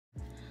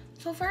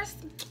So first,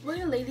 we're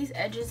gonna lay these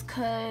edges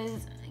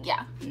cause,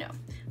 yeah, no.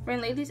 We're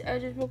gonna lay these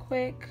edges real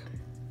quick.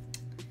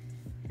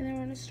 And then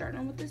we're gonna start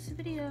on with this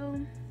video.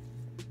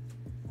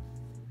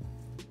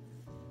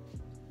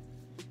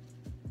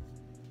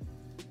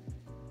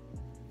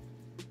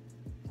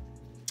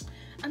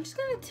 I'm just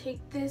gonna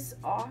take this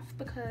off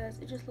because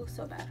it just looks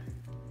so bad.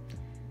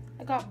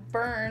 I got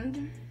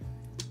burned.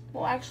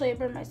 Well, actually I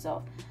burned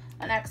myself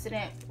on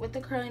accident with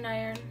the curling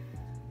iron.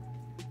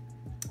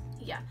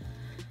 Yeah.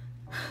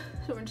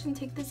 So we're just gonna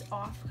take this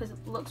off because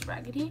it looks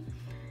raggedy.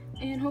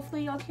 And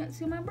hopefully y'all can't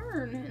see my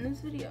burn in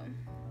this video.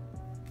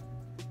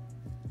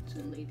 So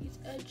lay these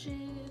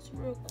edges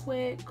real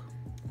quick.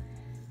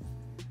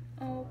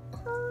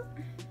 Okay.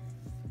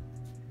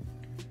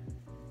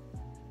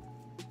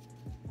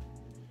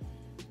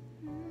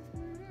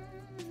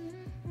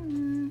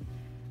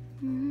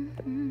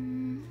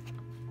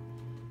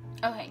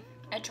 Okay,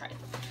 I tried.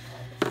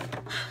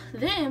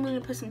 Then we're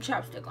gonna put some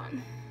chapstick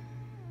on.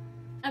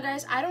 Now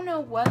guys, I don't know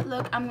what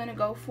look I'm gonna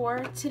go for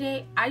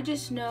today. I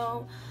just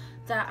know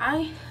that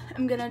I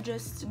am gonna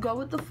just go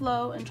with the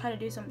flow and try to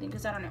do something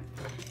because I don't know.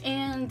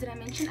 And did I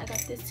mention I got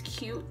this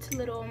cute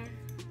little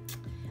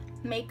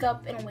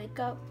makeup and wake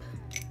up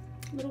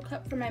little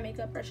cup for my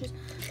makeup brushes.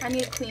 I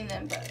need to clean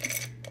them,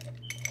 but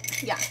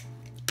yeah.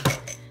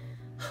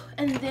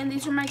 And then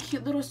these are my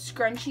cute little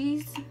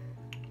scrunchies.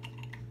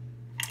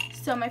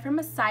 So my friend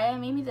Messiah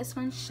made me this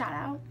one, shout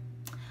out.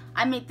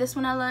 I made this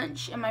one at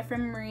lunch, and my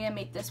friend Maria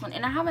made this one.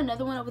 And I have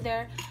another one over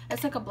there.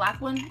 It's like a black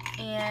one,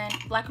 and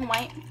black and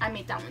white. I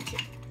made that one too.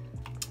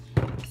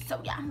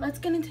 So yeah, let's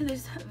get into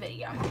this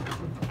video.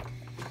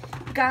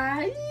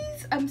 Guys,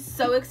 I'm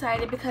so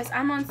excited because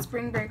I'm on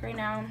spring break right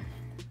now.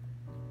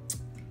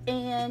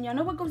 And y'all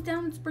know what goes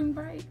down in spring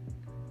break?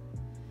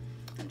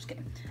 I'm just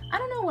kidding. I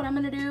don't know what I'm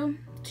gonna do,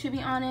 to be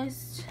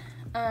honest.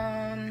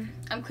 I'm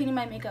cleaning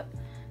my makeup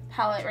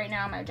palette right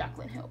now, my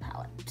Jaclyn Hill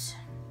palette.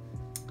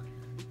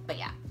 But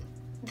yeah,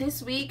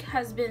 this week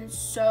has been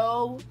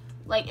so,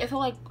 like, it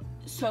felt like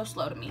so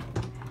slow to me.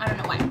 I don't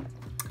know why.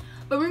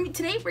 But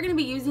today we're gonna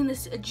be using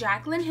this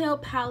Jaclyn Hill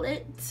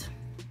palette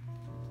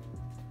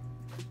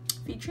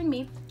featuring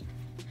me.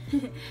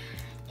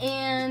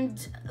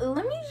 And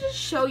let me just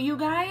show you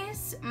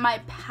guys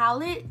my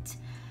palette,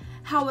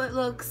 how it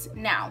looks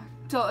now.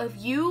 So if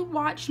you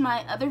watched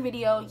my other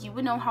video, you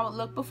would know how it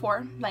looked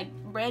before, like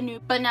brand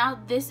new. But now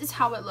this is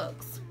how it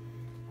looks.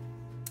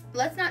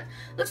 Let's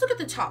look at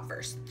the top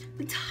first.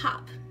 The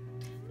top,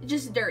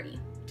 just dirty,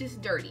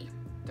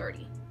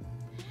 dirty.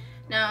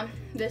 Now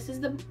this is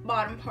the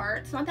bottom part.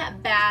 It's not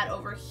that bad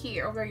over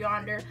here, over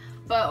yonder,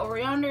 but over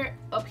yonder,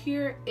 up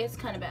here, it's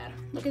kind of bad.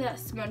 Look at that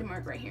smudge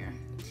mark right here.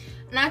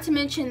 Not to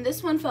mention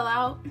this one fell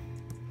out.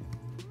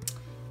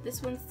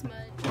 This one's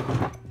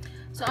smudged.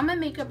 So all my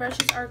makeup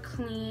brushes are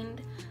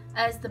cleaned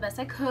as the best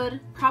I could.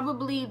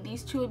 Probably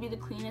these two would be the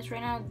cleanest right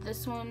now.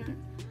 This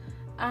one,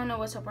 I don't know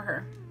what's up with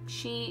her.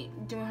 She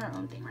doing her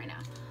own thing right now.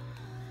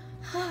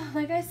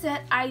 Like I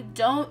said, I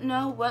don't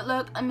know what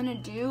look I'm gonna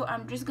do.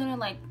 I'm just gonna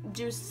like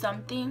do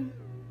something.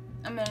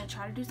 I'm gonna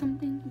try to do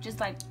something. Just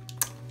like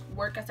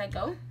work as I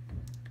go.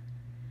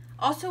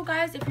 Also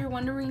guys, if you're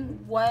wondering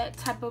what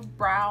type of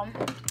brow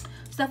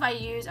stuff I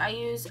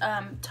use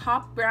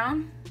Top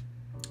Brown.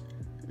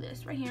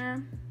 This right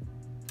here.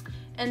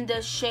 And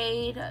the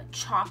shade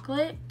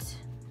Chocolate,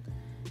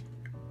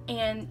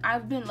 and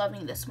I've been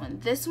loving this one.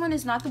 This one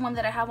is not the one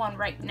that I have on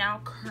right now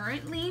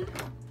currently.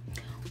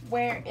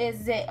 Where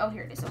is it? Oh,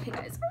 here it is. Okay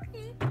guys,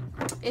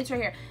 it's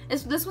right here.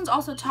 This one's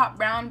also Top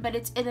Brown, but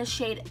it's in a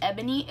shade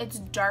Ebony. It's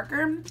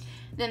darker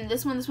than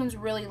this one. This one's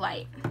really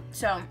light.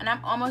 So, and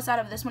I'm almost out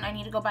of this one. I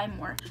need to go buy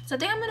more. So I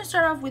think I'm gonna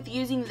start off with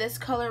using this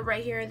color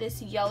right here,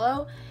 this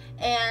yellow.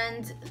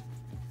 And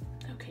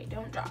okay,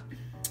 don't drop.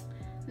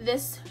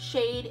 This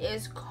shade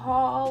is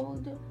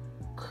called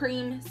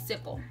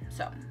Creamsicle.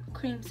 So,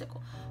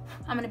 Creamsicle.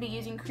 I'm going to be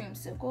using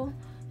Creamsicle.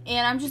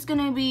 And I'm just going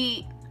to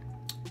be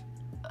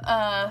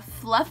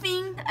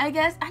fluffing, I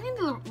guess. I need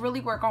to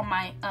really work on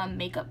my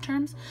makeup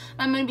terms.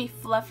 I'm going to be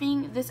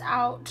fluffing this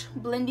out,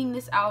 blending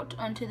this out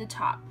onto the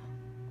top.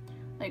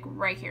 Like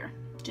right here.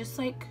 Just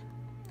like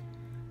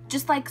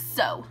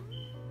so.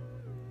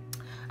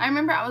 I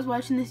remember I was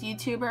watching this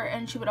YouTuber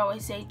and she would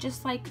always say,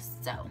 just like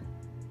so.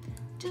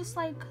 Just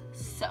like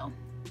so.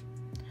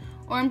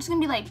 Or I'm just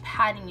gonna be like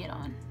patting it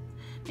on.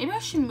 Maybe I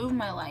should move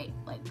my light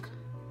like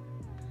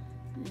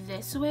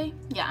this way.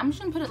 Yeah, I'm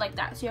just gonna put it like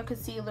that so y'all can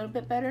see a little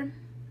bit better.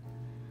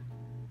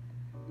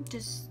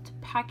 Just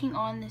packing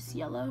on this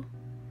yellow.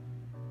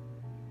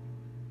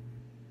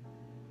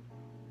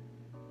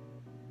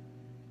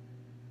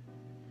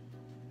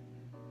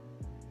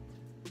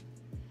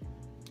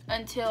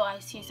 Until I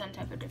see some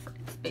type of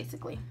difference,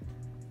 basically.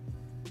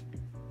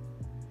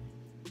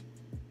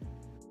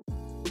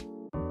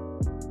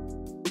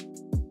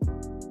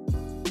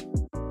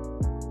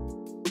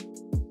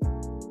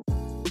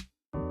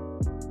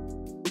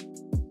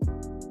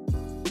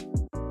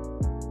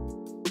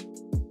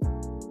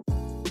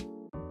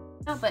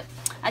 But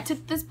I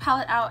took this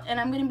palette out and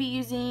I'm going to be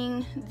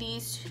using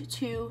these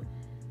two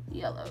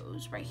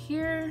yellows right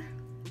here.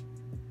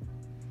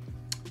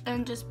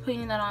 And just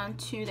putting that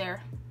onto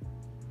there.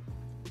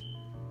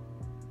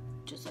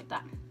 Just like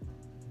that.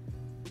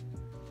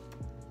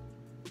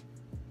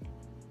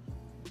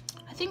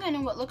 I think I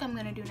know what look I'm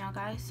gonna do now,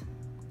 guys.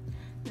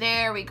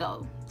 There we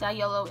go. That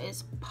yellow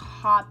is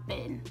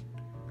popping.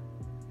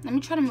 Let me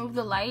try to move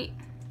the light.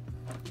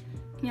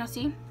 Can y'all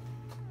see?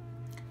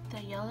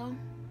 That yellow.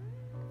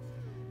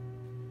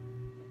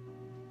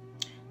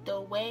 The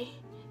way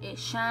it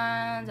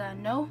shines, I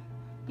know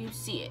you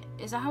see it.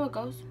 Is that how it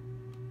goes?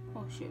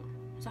 Oh shoot.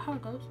 Is that how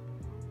it goes?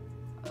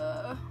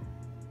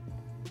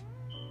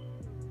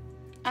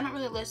 I don't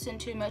really listen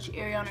to much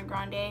Ariana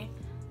Grande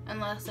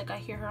unless like I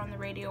hear her on the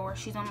radio or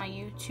she's on my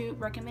YouTube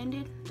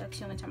recommended. That's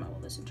the only time I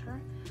will listen to her.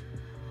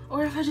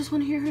 Or if I just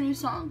want to hear her new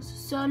songs.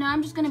 So now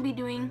I'm just gonna be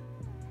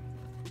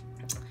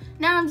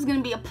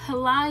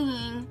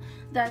applying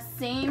that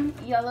same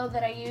yellow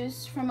that I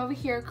used from over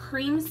here,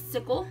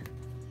 Creamsicle.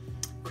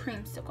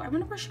 I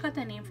wonder where she got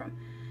that name from.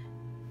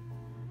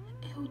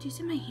 Ew, do you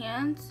see my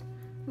hands?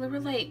 They were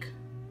like,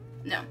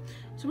 no.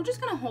 So we're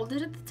just gonna hold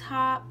it at the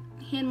top,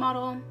 hand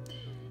model.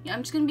 Yeah,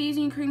 I'm just gonna be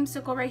using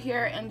Creamsicle right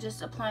here and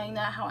just applying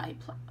that how I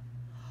apply.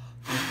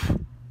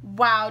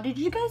 Wow, did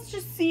you guys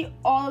just see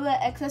all of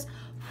that excess?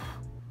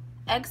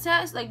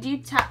 Like, do you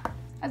tap?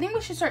 I think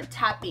we should start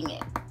tapping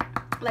it,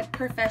 like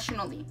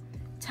professionally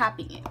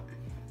tapping it.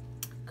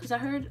 Cause I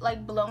heard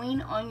like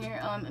blowing on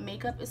your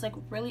makeup is like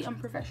really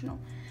unprofessional.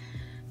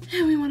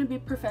 And we want to be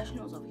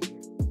professionals over here.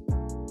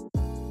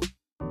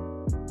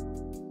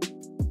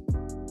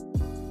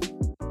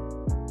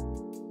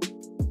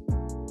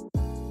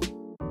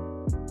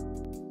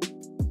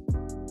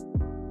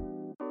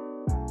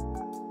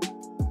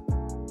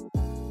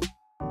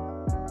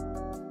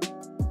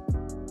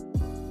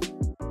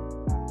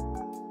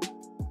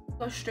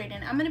 Go straight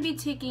in. I'm going to be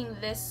taking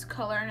this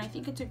color and I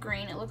think it's a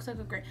green. It looks like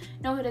a green.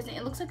 No, it isn't.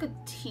 It looks like a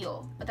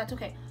teal, but that's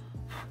okay.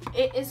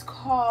 It is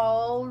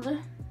called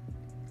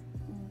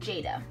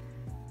Jada.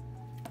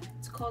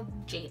 It's called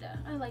Jada.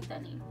 I like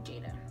that name,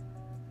 Jada.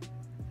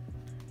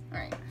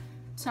 Alright,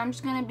 so I'm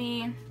just gonna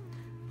be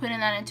putting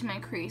that into my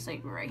crease,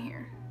 like right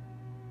here.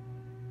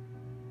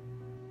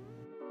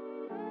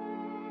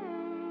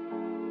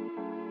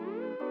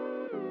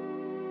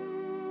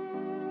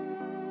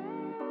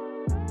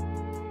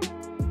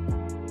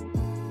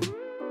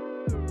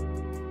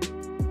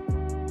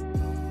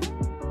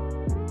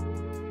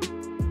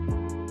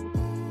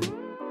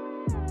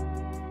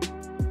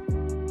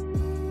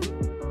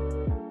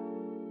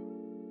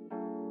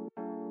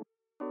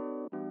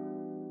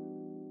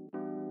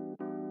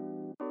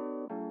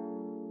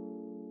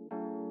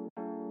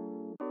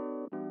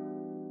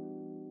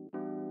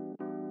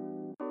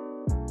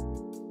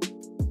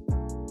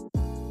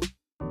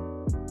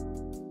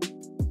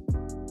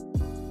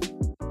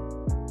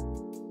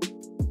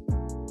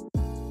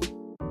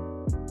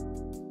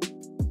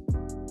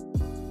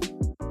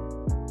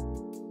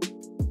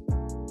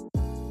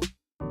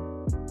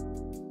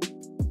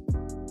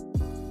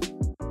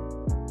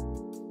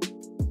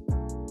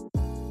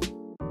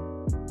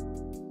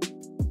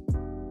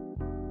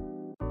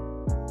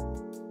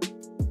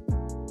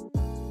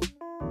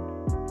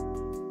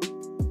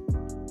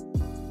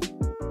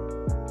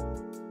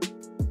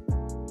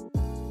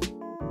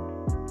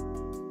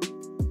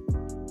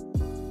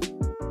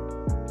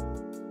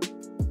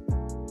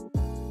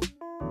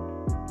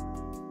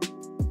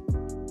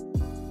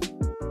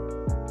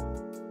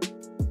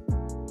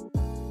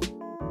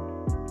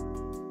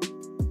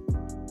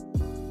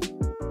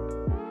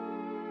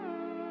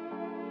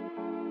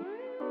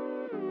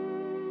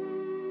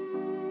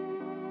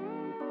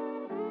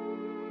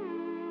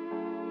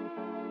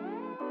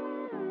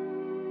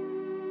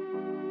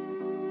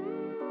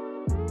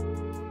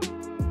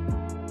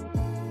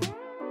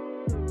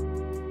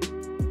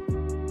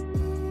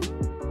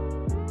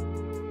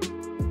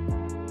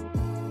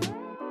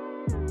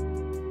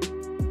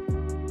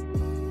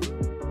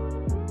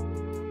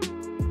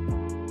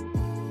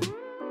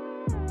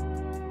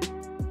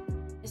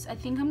 I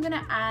think I'm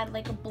gonna add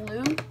like a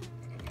blue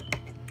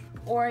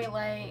or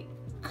like,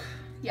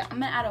 yeah, I'm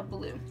gonna add a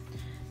blue.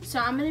 So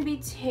I'm gonna be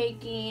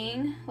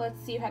taking, let's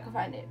see if I can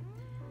find it.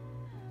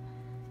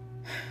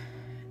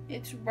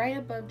 It's right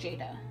above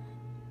Jada.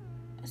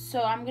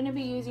 So I'm gonna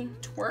be using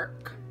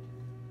Twerk.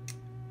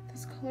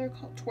 This color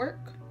called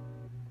Twerk.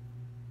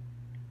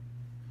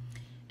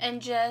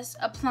 And just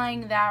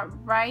applying that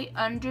right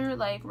under,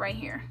 like right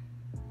here.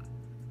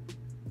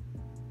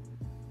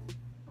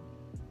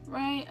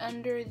 Right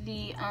under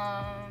the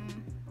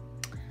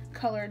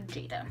colored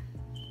Jada.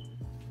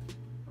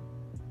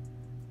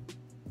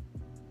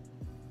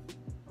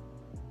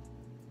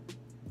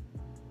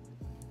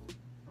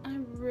 I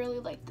really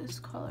like this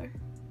color.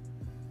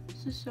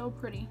 This is so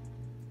pretty.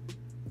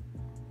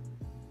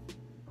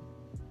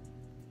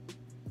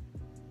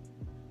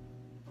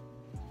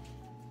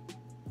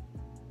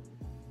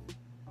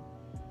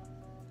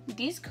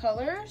 These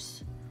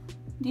colors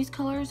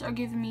are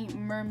giving me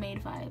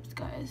mermaid vibes,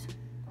 guys.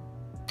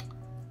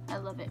 I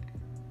love it.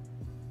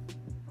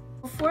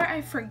 before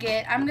I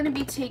forget, I'm gonna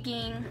be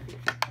taking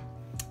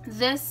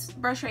this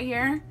brush right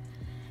here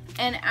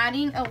and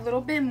adding a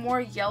little bit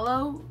more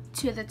yellow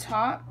to the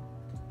top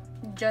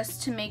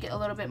just to make it a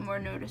little bit more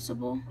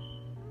noticeable.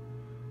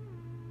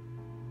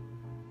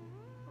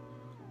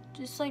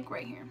 Just like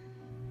right here.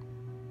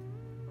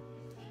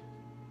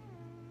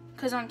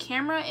 Because on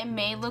camera it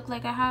may look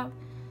like I have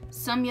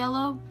some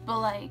yellow, but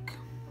like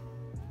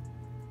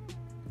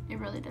it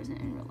really doesn't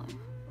in real life.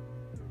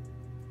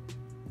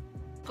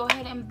 Go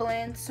ahead and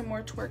blend some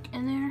more twerk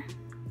in there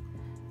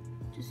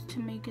just to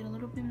make it a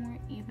little bit more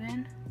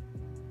even.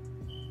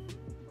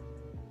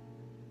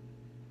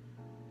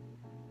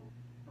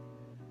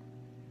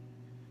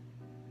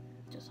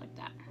 Just like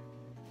that.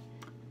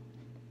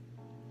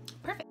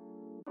 Perfect.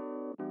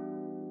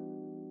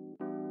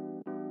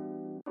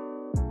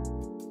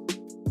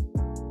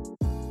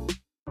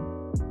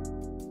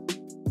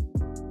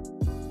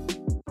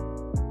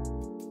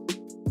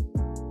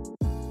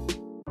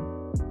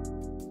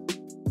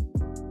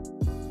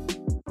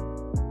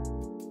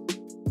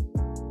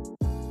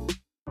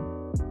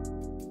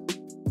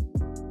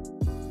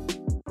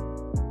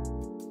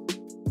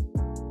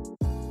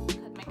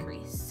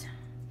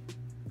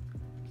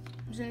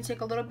 I'm just going to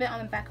take a little bit on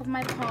the back of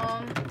my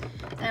palm,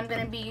 and I'm going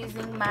to be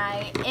using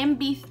my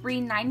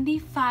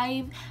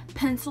MB395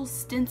 pencil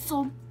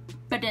stencil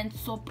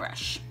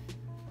brush.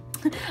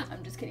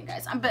 I'm just kidding,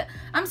 guys. But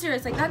I'm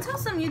serious. Like, that's how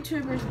some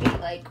YouTubers be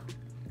like.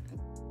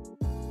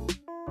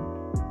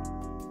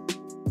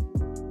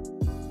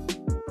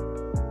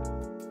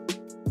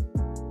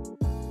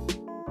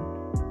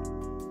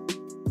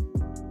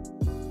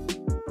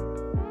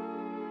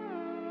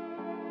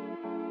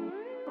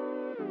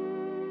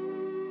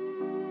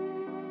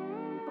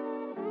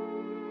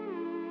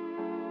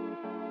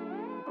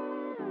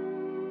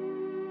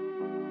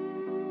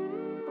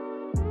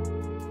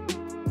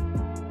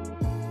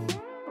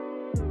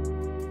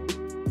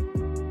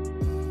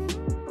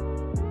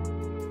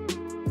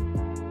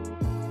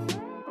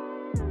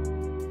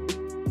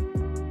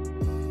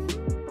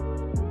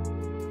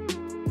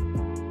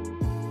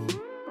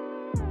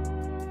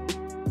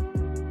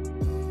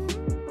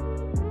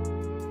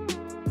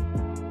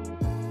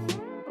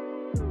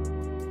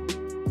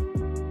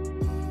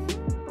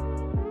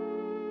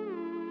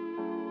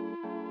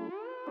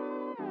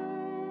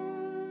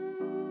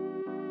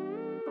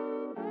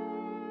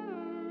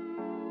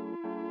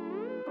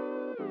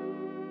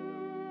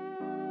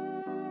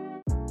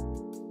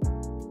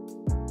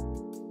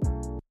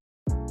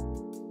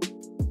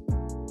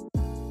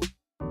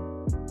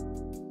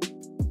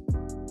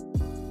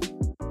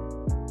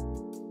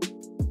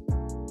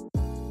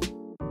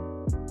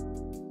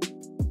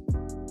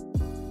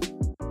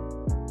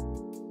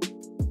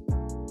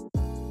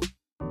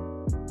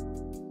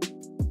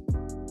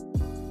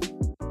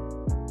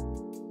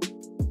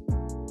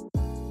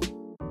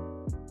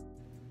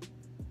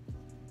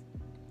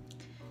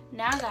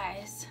 Now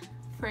guys,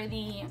 for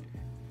the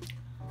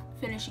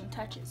finishing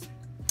touches,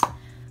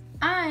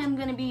 I am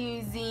going to be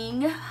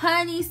using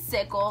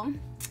honeysuckle.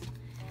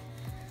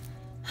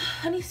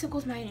 Honeysuckle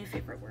is my new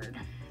favorite word,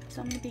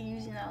 so I'm going to be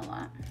using that a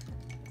lot.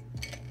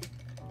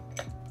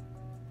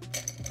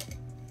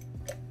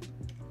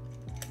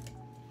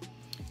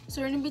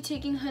 So we're going to be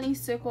taking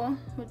honeysuckle,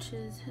 which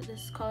is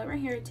this color right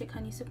here. Take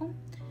honeysuckle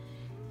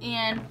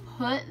and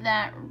put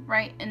that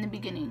right in the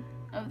beginning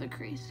of the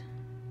crease.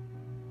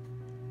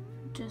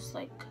 Just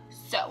like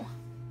so.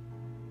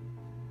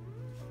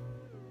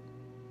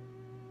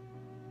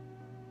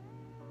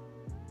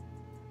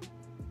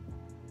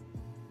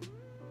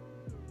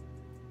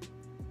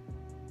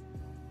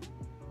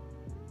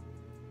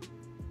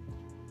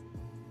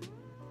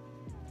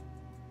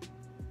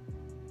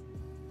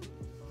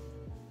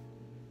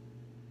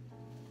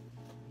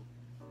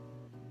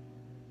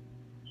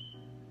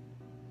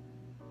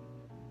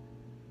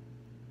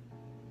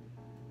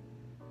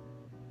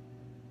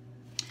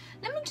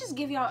 Let me just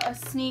give y'all a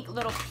sneak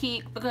little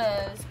peek,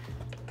 because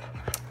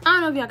I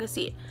don't know if y'all can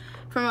see it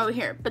from over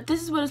here, but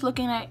this is what it's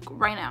looking like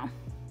right now.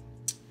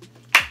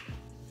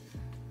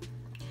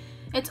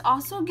 It's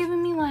also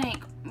giving me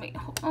like, wait,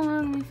 hold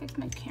on, let me fix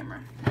my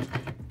camera.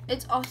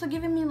 It's also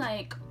giving me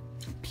like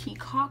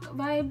peacock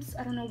vibes.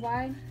 I don't know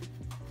why.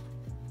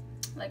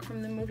 Like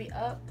from the movie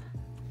Up.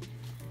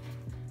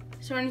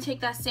 So we're gonna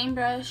take that same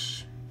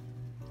brush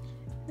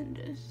and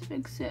just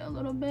fix it a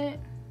little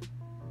bit.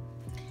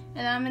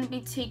 And then I'm going to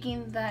be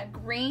taking that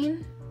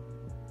green,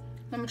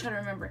 let me try to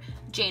remember,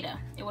 Jada.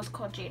 It was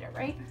called Jada,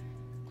 right?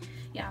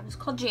 Yeah, it was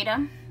called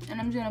Jada. And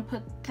I'm going to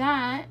put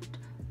that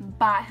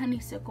by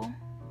honeysuckle.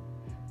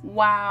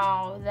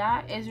 Wow,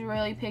 that is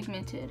really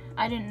pigmented.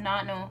 I did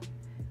not know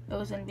it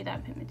was going to be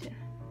that pigmented.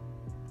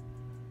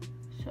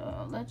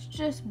 So let's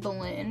just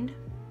blend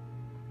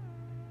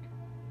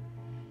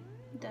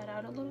that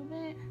out a little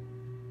bit,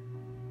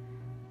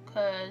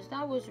 because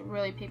that was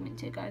really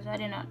pigmented, guys. I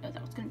did not know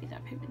that was going to be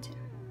that pigmented.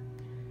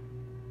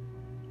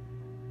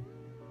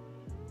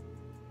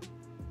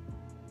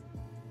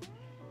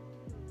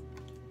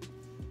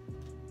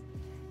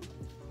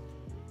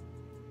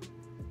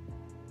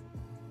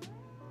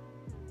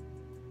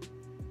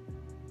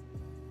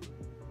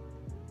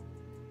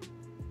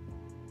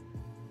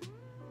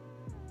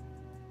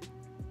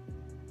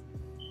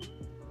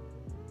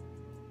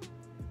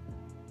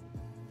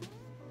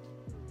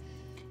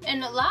 And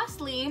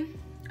lastly,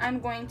 I'm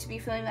going to be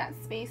filling that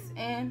space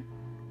in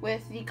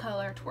with the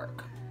color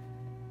Twerk.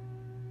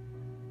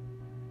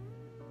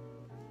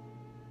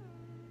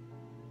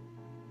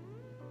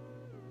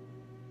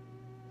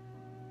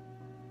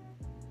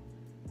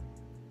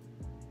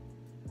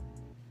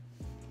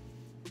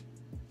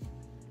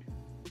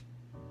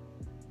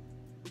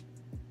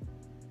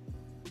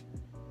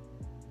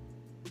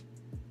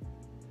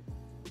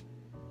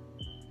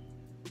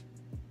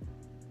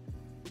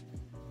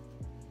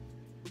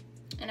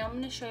 And I'm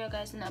going to show you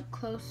guys an up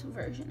close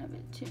version of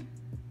it too.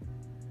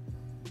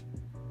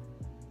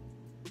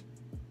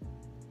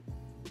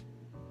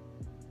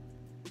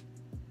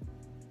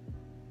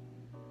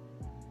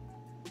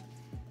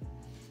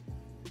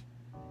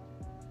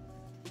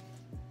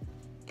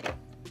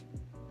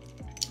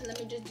 Let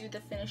me just do the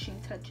finishing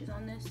touches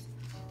on this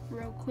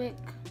real quick.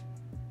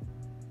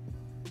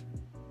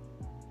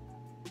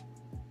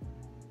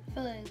 I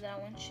feel like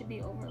that one should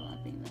be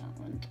overlapping that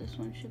one. This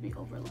one should be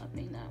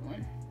overlapping that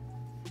one.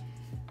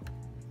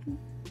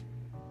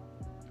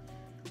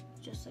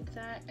 Just like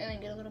that. And then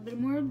get a little bit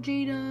more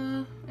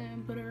Jada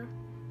and put her,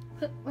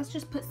 let's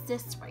just put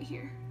sis right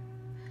here.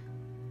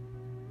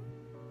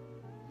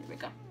 There we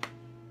go.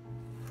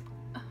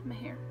 My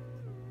hair.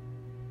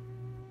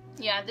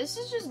 Yeah, this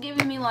is just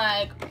giving me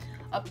like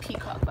a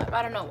peacock vibe.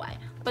 I don't know why,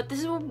 but this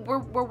is what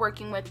we're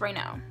working with right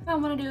now. What I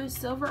want to do is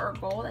silver or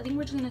gold. I think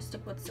we're just gonna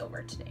stick with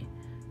silver today.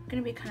 It's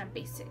gonna be kind of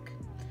basic,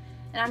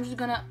 and I'm just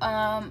gonna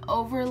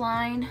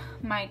overline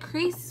my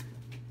crease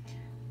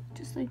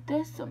just like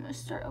this. So I'm gonna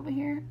start over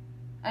here.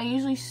 I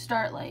usually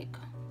start like,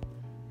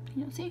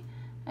 you know, see?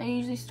 I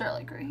usually start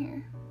like right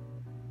here,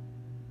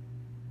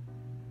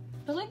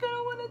 but like I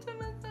don't want it to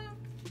mess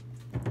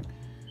up.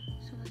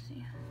 So let's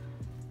see.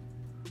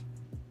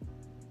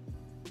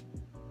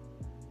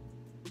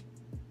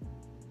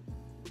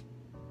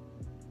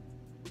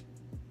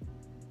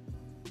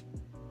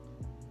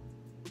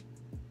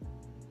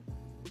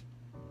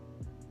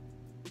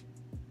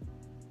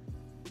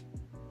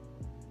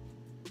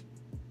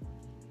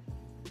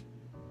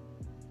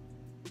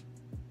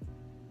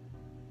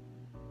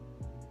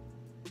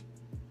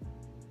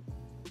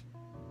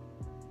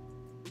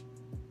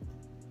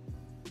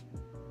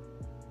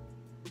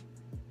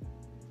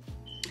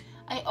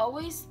 I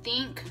always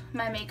think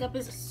my makeup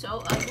is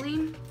so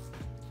ugly,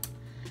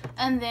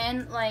 and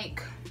then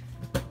like,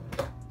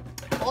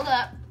 hold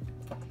up,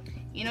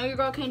 you know your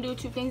girl can't do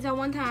two things at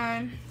one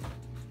time.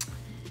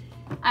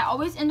 I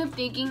always end up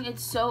thinking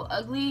it's so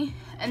ugly,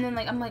 and then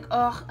like I'm like,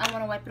 oh, I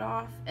want to wipe it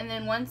off, and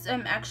then once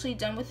I'm actually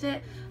done with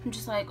it, I'm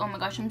just like, oh my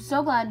gosh, I'm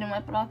so glad I didn't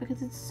wipe it off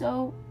because it's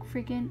so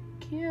freaking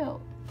cute.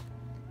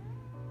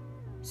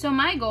 So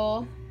my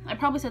goal, I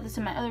probably said this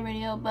in my other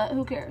video, but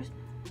who cares?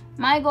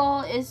 My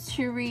goal is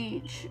to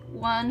reach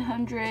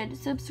 100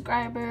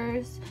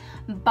 subscribers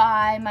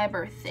by my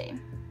birthday.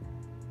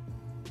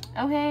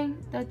 Okay,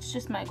 that's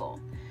just my goal.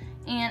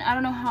 And I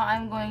don't know how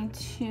I'm going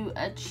to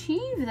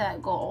achieve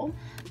that goal,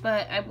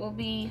 but I will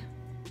be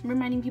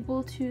reminding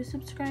people to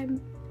subscribe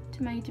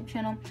to my YouTube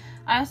channel.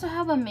 I also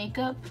have a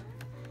makeup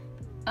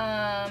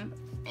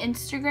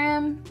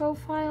Instagram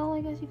profile,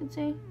 I guess you could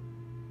say.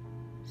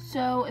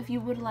 So if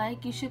you would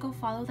like, you should go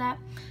follow that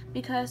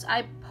because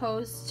I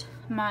post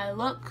my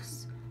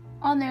looks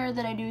on there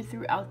that I do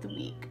throughout the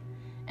week.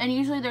 And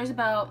usually there's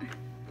about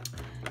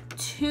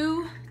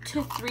 2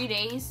 to 3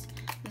 days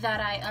that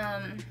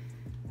I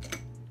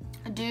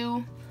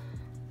do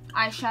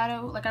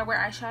eyeshadow, like I wear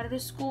eyeshadow to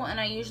school,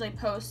 and I usually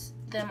post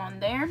them on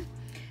there.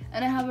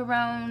 And I have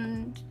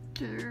around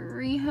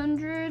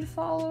 300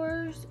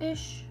 followers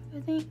ish, I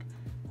think.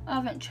 I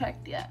haven't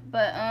checked yet,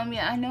 but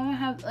yeah, I know I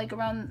have like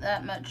around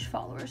that much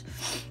followers.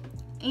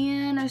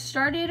 And I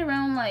started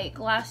around like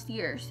last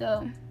year,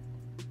 so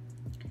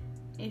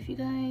if you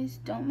guys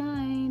don't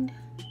mind,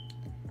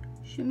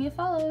 shoot me a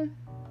follow.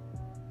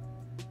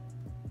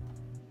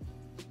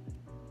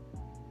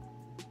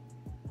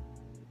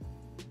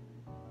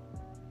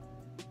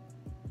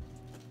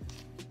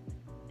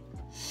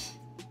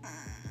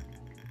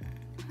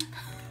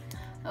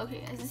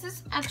 Okay guys, this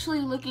is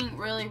actually looking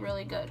really,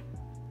 really good.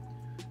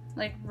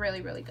 Like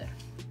really, really good.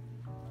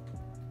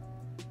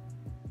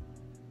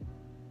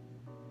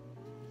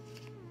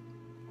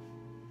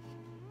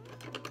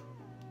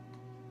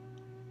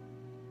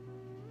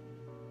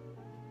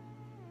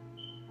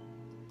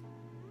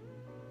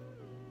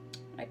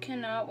 I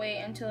cannot wait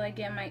until I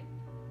get my,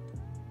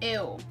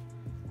 ew,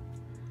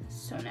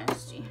 so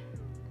nasty.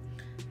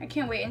 I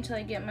can't wait until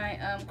I get my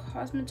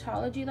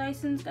cosmetology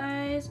license,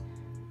 guys.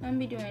 I'm gonna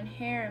be doing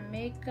hair and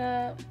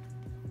makeup.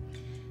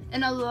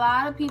 And a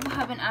lot of people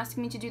have been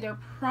asking me to do their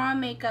prom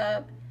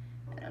makeup,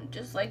 and I'm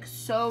just like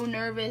so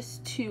nervous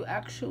to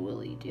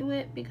actually do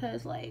it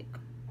because like,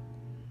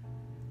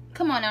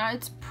 come on now,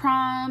 it's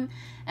prom.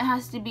 It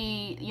has to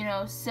be, you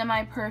know,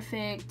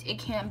 semi-perfect. It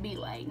can't be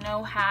like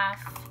no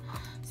half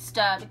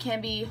stuff. It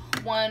can't be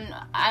one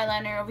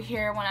eyeliner over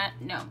here,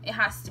 no, it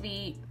has to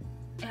be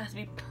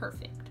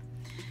perfect.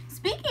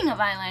 Speaking of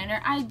eyeliner,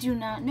 I do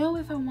not know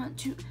if I want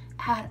to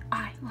add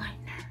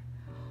eyeliner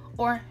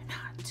or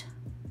not,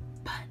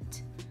 but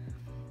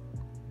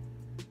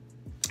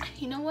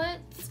You know what?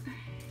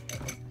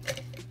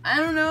 I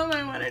don't know if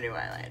I want to do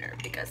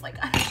eyeliner because like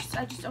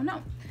I just don't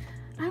know.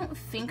 I don't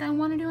think I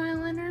want to do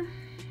eyeliner.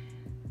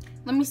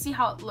 Let me see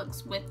how it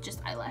looks with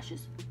just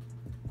eyelashes.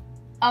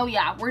 Oh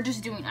yeah, we're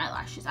just doing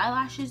eyelashes.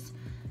 Eyelashes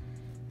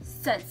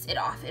sets it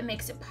off. It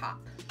makes it pop.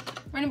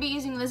 We're gonna be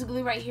using this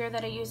glue right here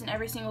that I use in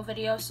every single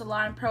video.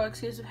 Salon Pro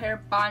Exclusive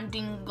Hair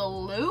Bonding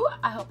Glue.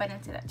 I hope I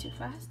didn't say that too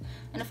fast.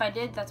 And if I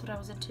did, that's what I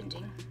was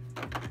intending.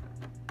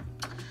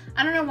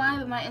 I don't know why,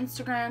 but my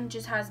Instagram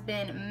just has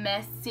been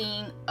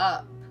messing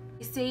up.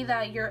 They say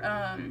that you're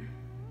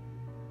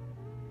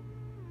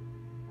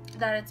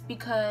that it's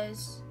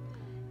because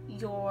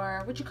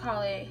your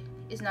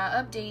is not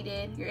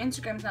updated. Your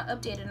Instagram's not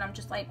updated, and I'm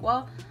just like,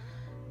 well,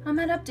 I'm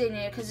not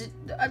updating it because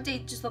the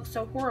update just looks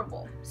so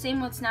horrible. Same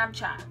with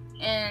Snapchat.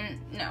 And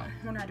no,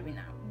 we're not doing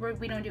that.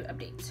 We don't do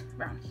updates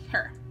around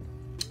here.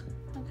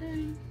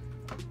 Okay.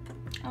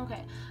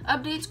 Okay.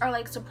 Updates are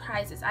like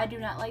surprises. I do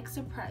not like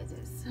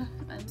surprises.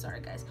 I'm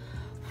sorry, guys.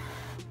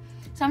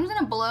 So I'm just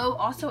gonna blow.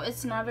 Also,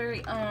 it's not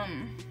very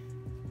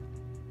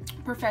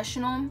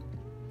professional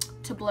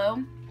to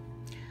blow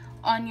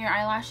on your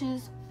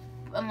eyelashes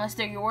unless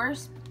they're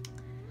yours.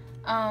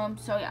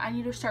 So yeah, I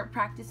need to start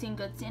practicing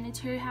good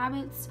sanitary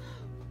habits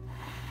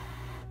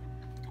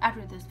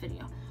after this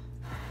video.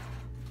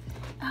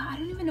 I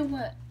don't even know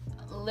what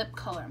lip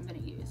color I'm gonna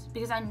use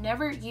because I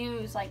never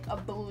use like a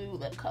blue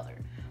lip color.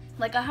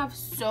 Like I have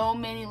so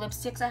many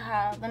lipsticks.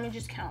 Let me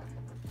just count.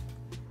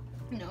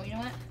 No, you know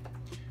what?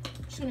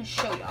 I'm just gonna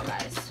show y'all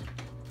guys.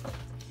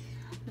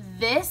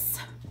 This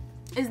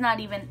is not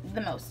even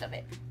the most of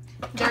it.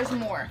 There's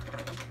more.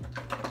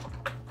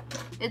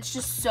 It's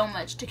just so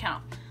much to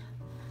count.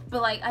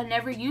 But like I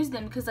never use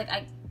them because like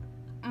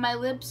my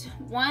lips,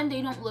 one,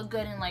 they don't look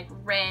good in like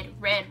red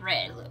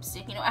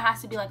lipstick. You know, it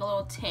has to be like a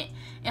little tint.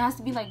 It has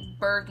to be like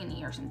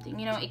burgundy or something.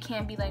 You know, it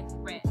can't be like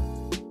red.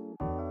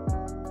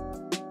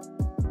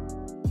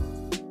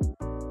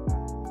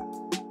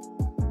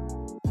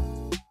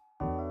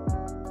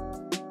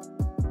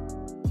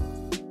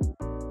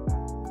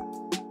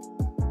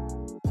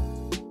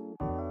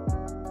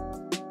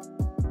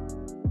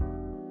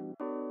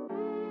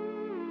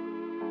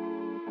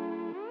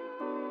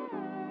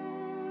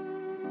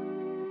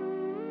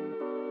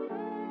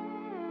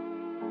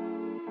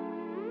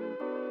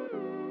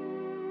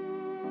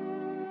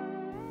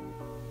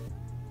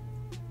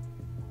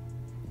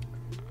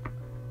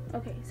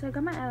 Okay, so I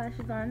got my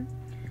eyelashes on,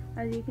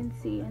 as you can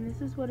see, and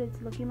this is what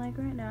it's looking like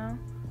right now.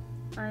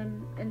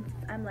 I'm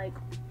like,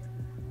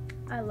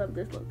 I love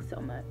this look so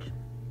much.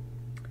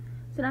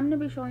 So now I'm gonna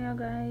be showing y'all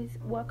guys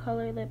what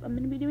color lip I'm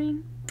gonna be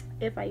doing,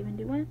 if I even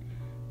do one,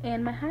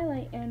 and my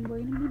highlight, and we're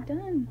gonna be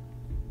done.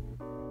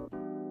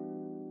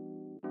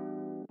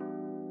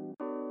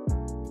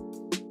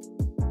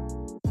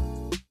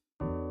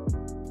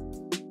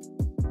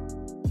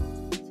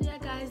 So yeah,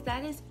 guys,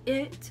 that is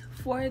it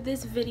for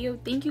this video.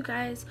 Thank you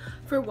guys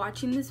for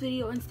watching this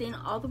video and staying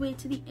all the way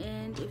to the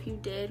end. If you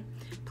did,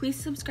 please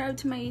subscribe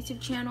to my YouTube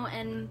channel,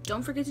 and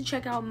don't forget to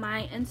check out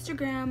my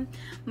Instagram,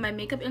 my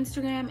makeup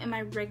Instagram, and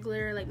my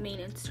regular like main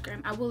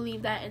Instagram. I will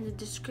leave that in the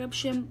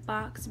description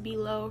box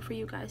below for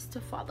you guys to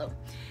follow.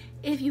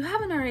 If you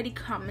haven't already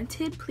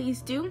commented,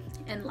 please do,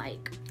 and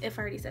like. If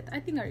I already said that,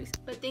 I think I already said.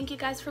 But thank you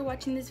guys for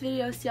watching this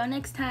video. See y'all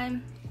next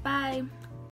time. Bye.